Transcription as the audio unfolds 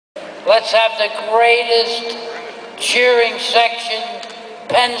Let's have the greatest cheering section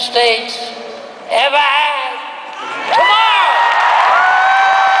Penn State's ever had tomorrow.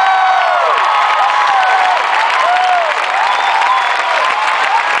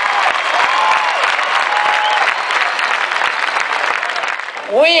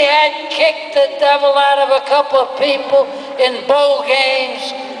 We had kicked the devil out of a couple of people in bowl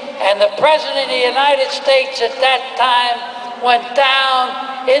games, and the President of the United States at that time went down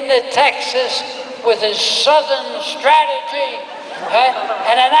into Texas with his Southern strategy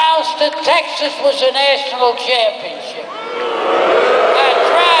and announced that Texas was a national championship. That's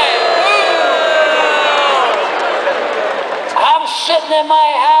right. I'm sitting in my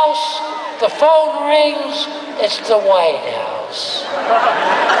house, the phone rings, it's the White House.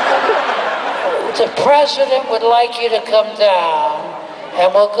 The President would like you to come down, and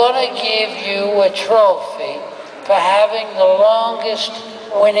we're going to give you a trophy for having the longest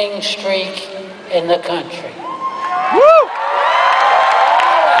winning streak in the country. Woo!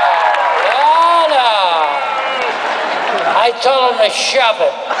 I told him to shove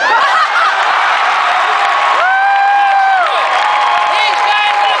it. These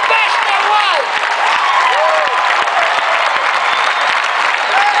guys are the best there was.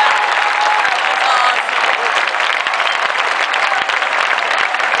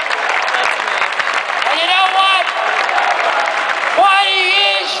 And you know what? 20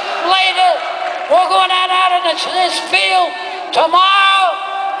 years later, we're going out in this field tomorrow,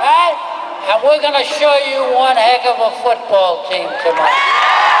 right? And we're going to show you one heck of a football team tomorrow.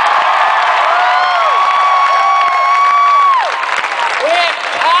 We're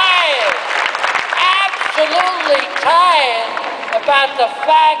tired, absolutely tired about the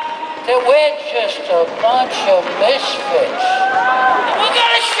fact that we're just a bunch of misfits. And we're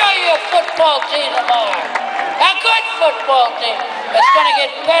going to show you a football team tomorrow. A good football team that's going to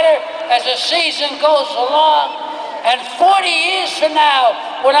get better as the season goes along. And 40 years from now,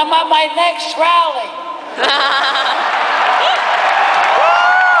 when I'm at my next rally,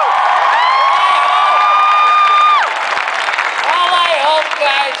 all I hope,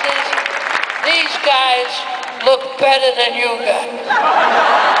 guys, is these guys look better than you guys.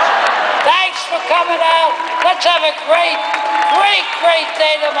 Thanks for coming out. Let's have a great, great, great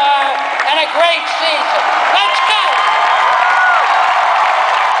day tomorrow and a great season.